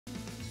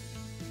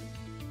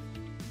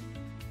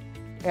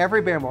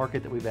Every bear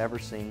market that we've ever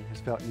seen has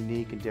felt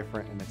unique and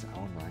different in its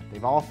own right.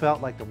 They've all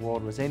felt like the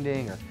world was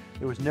ending, or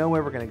there was no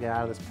way we're going to get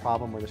out of this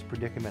problem or this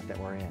predicament that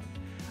we're in.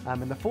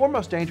 And the four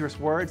most dangerous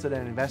words that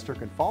an investor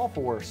can fall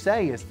for or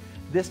say is,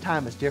 "This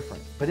time is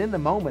different." But in the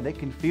moment, it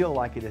can feel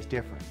like it is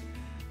different.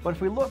 But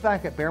if we look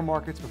back at bear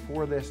markets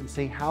before this and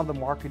see how the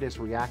market has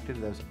reacted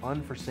to those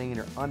unforeseen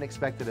or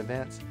unexpected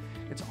events,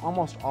 it's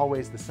almost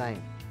always the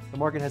same. The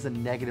market has a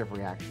negative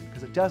reaction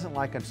because it doesn't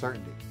like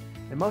uncertainty.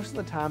 And most of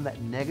the time,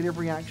 that negative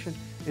reaction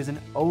is an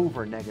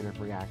over-negative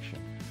reaction.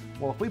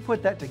 Well, if we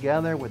put that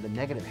together with the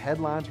negative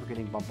headlines we're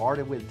getting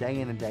bombarded with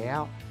day in and day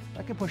out,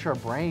 that can push our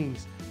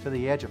brains to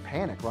the edge of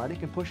panic, right? It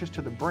can push us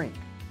to the brink.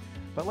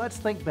 But let's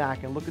think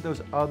back and look at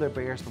those other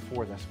bears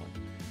before this one.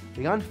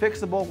 The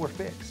unfixable were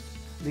fixed.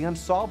 The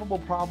unsolvable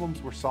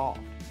problems were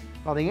solved.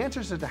 Now, the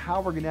answers as to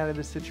how we're getting out of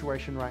this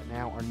situation right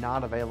now are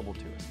not available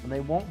to us, and they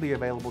won't be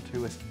available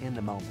to us in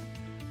the moment.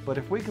 But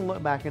if we can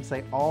look back and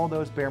say all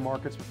those bear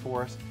markets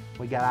before us,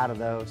 we got out of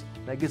those,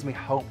 that gives me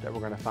hope that we're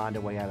going to find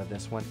a way out of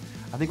this one.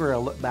 I think we're going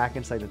to look back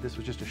and say that this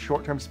was just a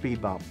short-term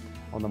speed bump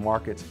on the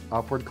market's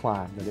upward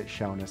climb that it's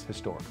shown us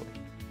historically.